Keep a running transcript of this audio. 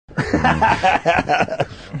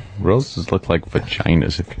Roses look like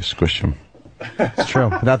vaginas if you squish them. It's true.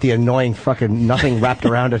 Without the annoying fucking nothing wrapped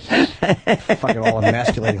around it. Fucking all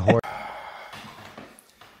emasculating whore.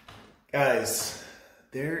 Guys,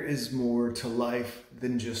 there is more to life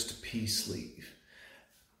than just a peace sleeve.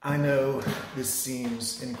 I know this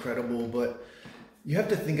seems incredible, but you have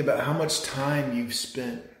to think about how much time you've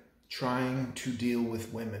spent trying to deal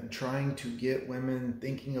with women, trying to get women,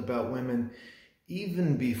 thinking about women,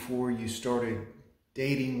 even before you started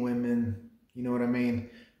dating women. You know what I mean?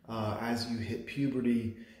 As you hit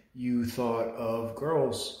puberty, you thought of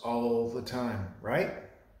girls all the time, right?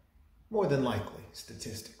 More than likely,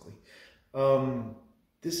 statistically.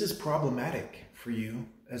 This is problematic for you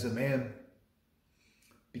as a man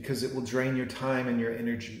because it will drain your time and your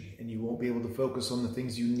energy, and you won't be able to focus on the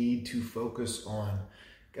things you need to focus on.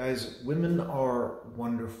 Guys, women are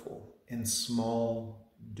wonderful in small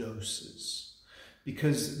doses.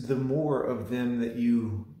 Because the more of them that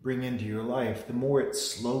you bring into your life, the more it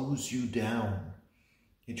slows you down.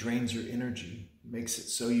 It drains your energy, makes it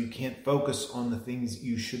so you can't focus on the things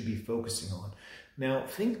you should be focusing on. Now,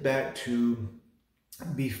 think back to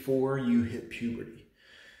before you hit puberty.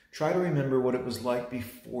 Try to remember what it was like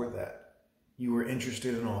before that. You were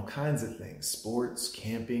interested in all kinds of things: sports,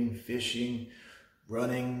 camping, fishing,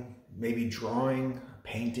 running, maybe drawing,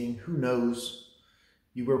 painting, who knows?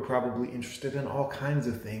 You were probably interested in all kinds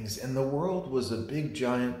of things, and the world was a big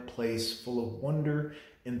giant place full of wonder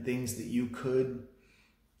and things that you could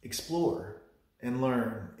explore and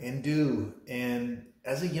learn and do. And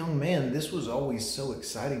as a young man, this was always so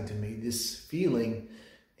exciting to me, this feeling.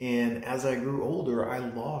 And as I grew older, I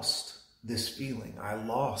lost this feeling. I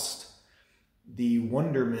lost the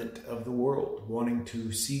wonderment of the world, wanting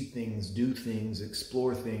to see things, do things,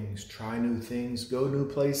 explore things, try new things, go new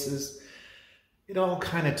places. It all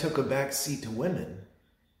kind of took a back seat to women.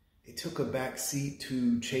 It took a back seat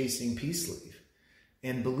to chasing peace sleeve.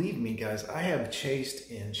 And believe me, guys, I have chased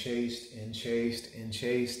and chased and chased and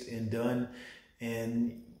chased and done,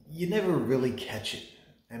 and you never really catch it.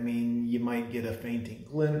 I mean, you might get a fainting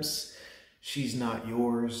glimpse. She's not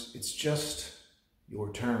yours. It's just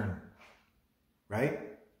your turn, right?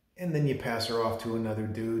 And then you pass her off to another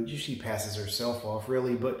dude. She passes herself off,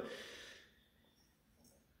 really, but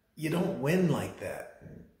you don't win like that.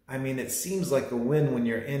 I mean, it seems like a win when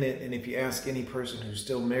you're in it. And if you ask any person who's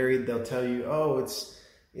still married, they'll tell you, oh, it's,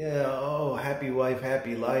 yeah, oh, happy wife,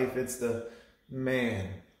 happy life. It's the man.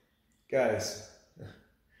 Guys,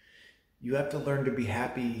 you have to learn to be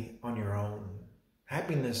happy on your own.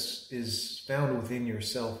 Happiness is found within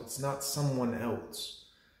yourself. It's not someone else.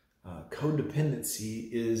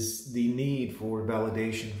 Codependency is the need for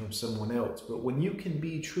validation from someone else. But when you can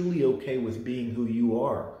be truly okay with being who you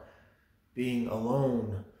are, being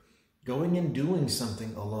alone, going and doing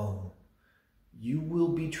something alone, you will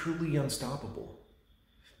be truly unstoppable.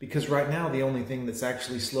 Because right now, the only thing that's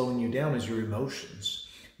actually slowing you down is your emotions,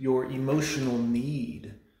 your emotional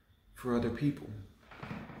need for other people.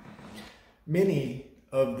 Many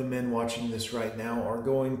of the men watching this right now are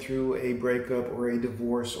going through a breakup or a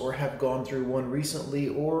divorce, or have gone through one recently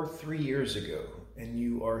or 3 years ago, and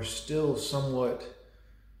you are still somewhat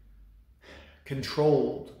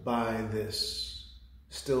controlled by this,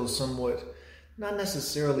 still somewhat not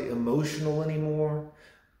necessarily emotional anymore,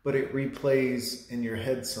 but it replays in your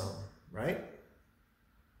head some, right?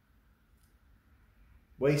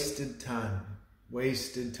 Wasted time,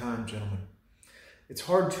 gentlemen. It's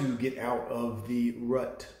hard to get out of the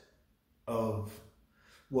rut of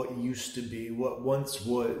what used to be, what once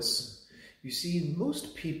was. You see,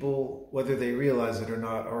 most people, whether they realize it or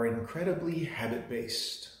not, are incredibly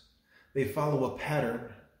habit-based. They follow a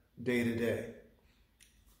pattern day to day.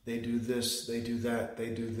 They do this, they do that, they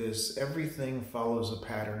do this. Everything follows a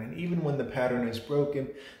pattern. And even when the pattern is broken,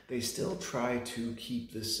 they still try to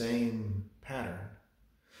keep the same pattern.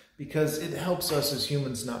 Because it helps us as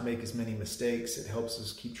humans not make as many mistakes. It helps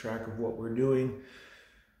us keep track of what we're doing.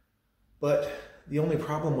 But the only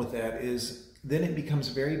problem with that is then it becomes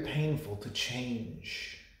very painful to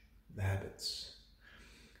change the habits.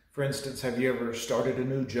 For instance, have you ever started a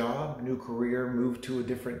new job, new career, moved to a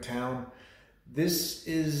different town? This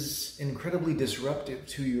is incredibly disruptive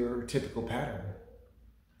to your typical pattern.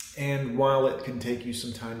 And while it can take you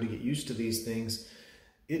some time to get used to these things,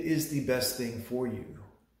 it is the best thing for you.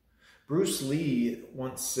 Bruce Lee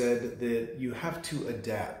once said that you have to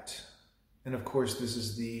adapt. And of course, this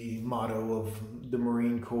is the motto of the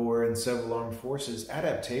Marine Corps and several armed forces.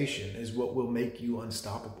 Adaptation is what will make you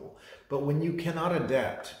unstoppable. But when you cannot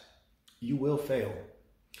adapt, you will fail.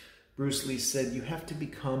 Bruce Lee said you have to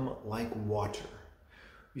become like water.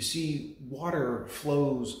 You see, water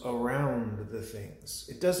flows around the things.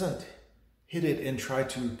 It doesn't hit it and try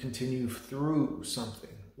to continue through something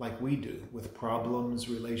like we do with problems,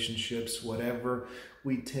 relationships, whatever.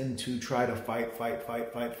 We tend to try to fight.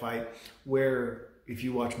 Where if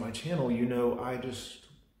you watch my channel, you know I just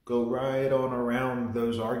go right on around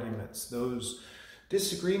those arguments, those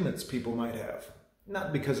disagreements people might have.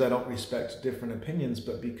 Not because I don't respect different opinions,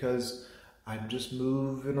 but because I'm just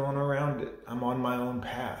moving on around it. I'm on my own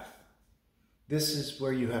path. This is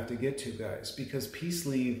where you have to get to, guys, because peace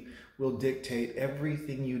leave will dictate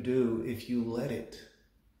everything you do if you let it.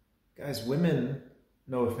 Guys, women,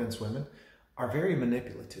 no offense women, are very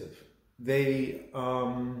manipulative. They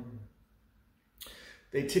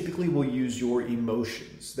typically will use your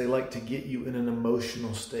emotions. They like to get you in an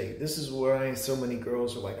emotional state. This is why so many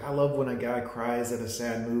girls are like, I love when a guy cries at a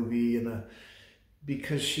sad movie,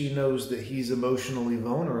 because she knows that he's emotionally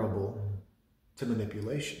vulnerable to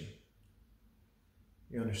manipulation.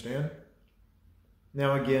 You understand?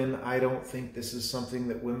 Now again, I don't think this is something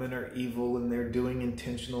that women are evil and they're doing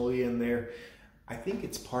intentionally, I think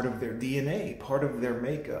it's part of their DNA, part of their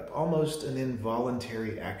makeup, almost an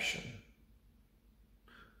involuntary action.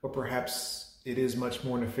 Or perhaps it is much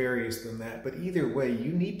more nefarious than that. But either way,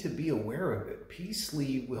 you need to be aware of it. Peace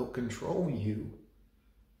leave will control you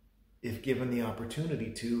if given the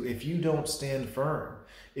opportunity to. If you don't stand firm,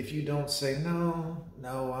 if you don't say, no,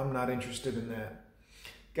 I'm not interested in that.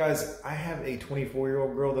 Guys, I have a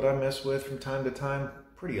 24-year-old girl that I mess with from time to time,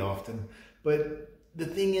 pretty often. But the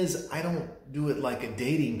thing is, I don't do it like a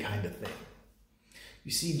dating kind of thing.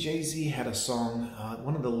 You see, Jay-Z had a song,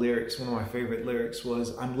 one of my favorite lyrics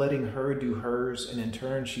was, I'm letting her do hers, and in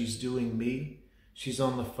turn she's doing me. She's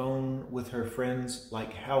on the phone with her friends,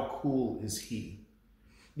 like how cool is he?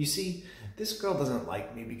 You see, this girl doesn't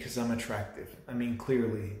like me because I'm attractive. I mean,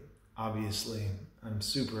 clearly, obviously, I'm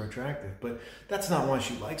super attractive, but that's not why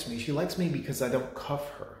she likes me. She likes me because I don't cuff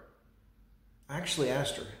her. I actually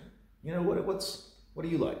asked her, you know, what do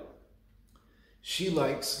you like? She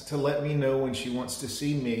likes to let me know when she wants to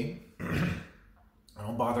see me. I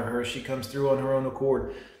don't bother her. She comes through on her own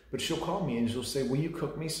accord. But she'll call me and she'll say, will you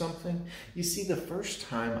cook me something? You see, the first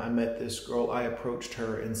time I met this girl, I approached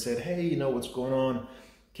her and said, hey, you know what's going on?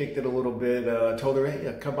 Kicked it a little bit. Told her,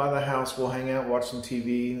 hey, come by the house. We'll hang out, watch some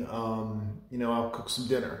TV. I'll cook some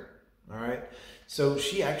dinner. All right. So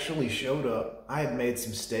she actually showed up. I had made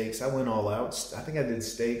some steaks. I went all out. I think I did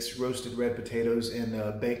steaks, roasted red potatoes,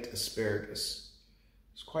 and baked asparagus.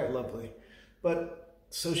 It's quite lovely. But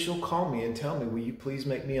so she'll call me and tell me, will you please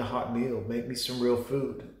make me a hot meal? Make me some real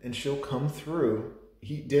food. And she'll come through,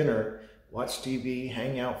 eat dinner, watch TV,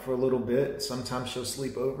 hang out for a little bit. Sometimes she'll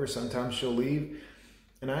sleep over. Sometimes she'll leave.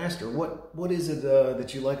 And I asked her, what is it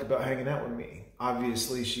that you like about hanging out with me?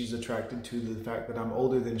 Obviously, she's attracted to the fact that I'm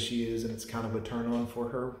older than she is, and it's kind of a turn on for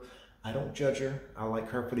her. I don't judge her. I like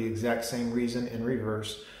her for the exact same reason in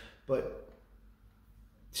reverse. But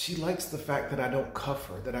she likes the fact that I don't cuff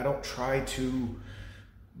her, that I don't try to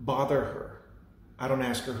bother her. I don't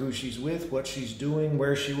ask her who she's with, what she's doing,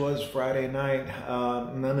 where she was Friday night,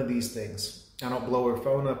 none of these things. I don't blow her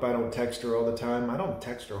phone up. I don't text her all the time. I don't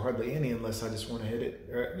text her hardly any unless I just want to hit it,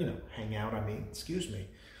 or, hang out. Excuse me.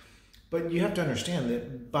 But you have to understand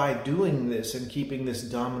that by doing this and keeping this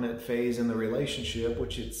dominant phase in the relationship,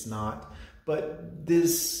 which it's not, but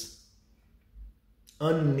this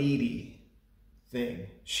unneedy thing,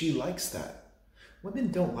 she likes that.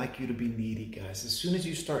 Women don't like you to be needy, guys. As soon as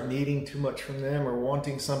you start needing too much from them or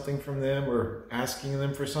wanting something from them or asking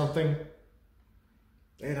them for something,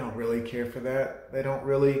 they don't really care for that. They don't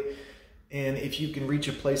really. And if you can reach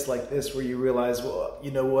a place like this where you realize, well,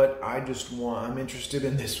 you know what? I'm interested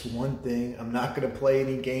in this one thing. I'm not going to play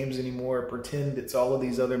any games anymore, pretend it's all of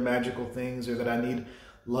these other magical things, or that I need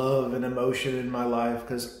love and emotion in my life,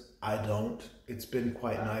 because I don't. It's been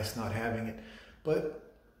quite nice not having it.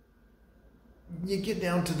 But you get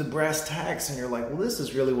down to the brass tacks and you're like, well, this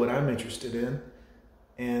is really what I'm interested in.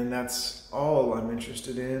 And that's all I'm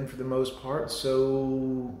interested in for the most part.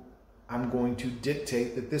 So I'm going to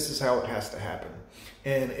dictate that this is how it has to happen.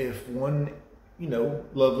 And if one,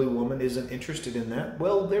 lovely woman isn't interested in that,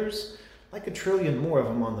 well, there's like a trillion more of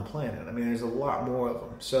them on the planet. There's a lot more of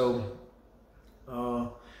them. So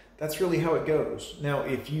that's really how it goes. Now,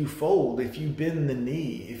 if you fold, if you bend the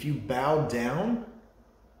knee, if you bow down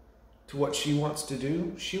to what she wants to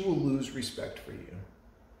do, she will lose respect for you.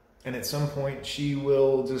 And at some point, she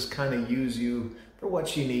will just kind of use you for what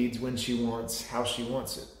she needs, when she wants, how she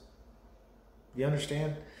wants it. You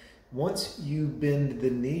understand? Once you bend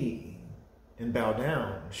the knee and bow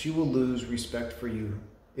down, she will lose respect for you.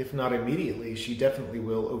 If not immediately, she definitely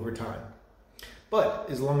will over time. But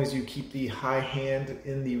as long as you keep the high hand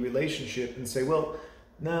in the relationship and say, well,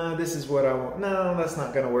 no, this is what I want. No, that's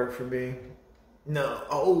not going to work for me. No,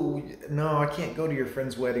 oh, no, I can't go to your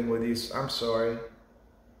friend's wedding with you. I'm sorry.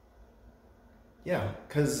 Yeah,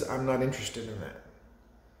 because I'm not interested in that.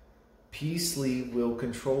 Peace leave will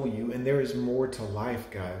control you, and there is more to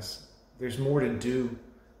life, guys. There's more to do.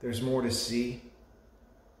 There's more to see.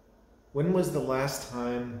 When was the last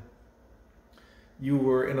time you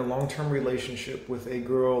were in a long-term relationship with a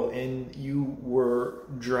girl and you were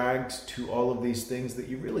dragged to all of these things that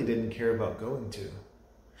you really didn't care about going to?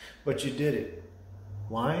 But you did it.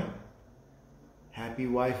 Why? Happy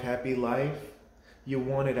wife, happy life. You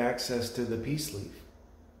wanted access to the peace leave.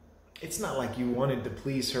 It's not like you wanted to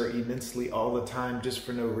please her immensely all the time just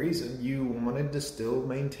for no reason. You wanted to still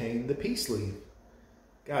maintain the peace leave.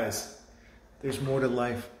 Guys, there's more to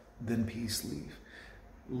life than peace leave.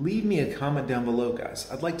 Leave me a comment down below, guys.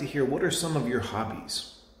 I'd like to hear, what are some of your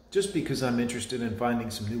hobbies? Just because I'm interested in finding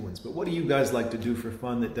some new ones. But what do you guys like to do for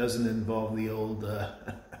fun that doesn't involve the old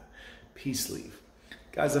peace leave?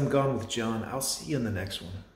 Guys, I'm gone with John. I'll see you in the next one.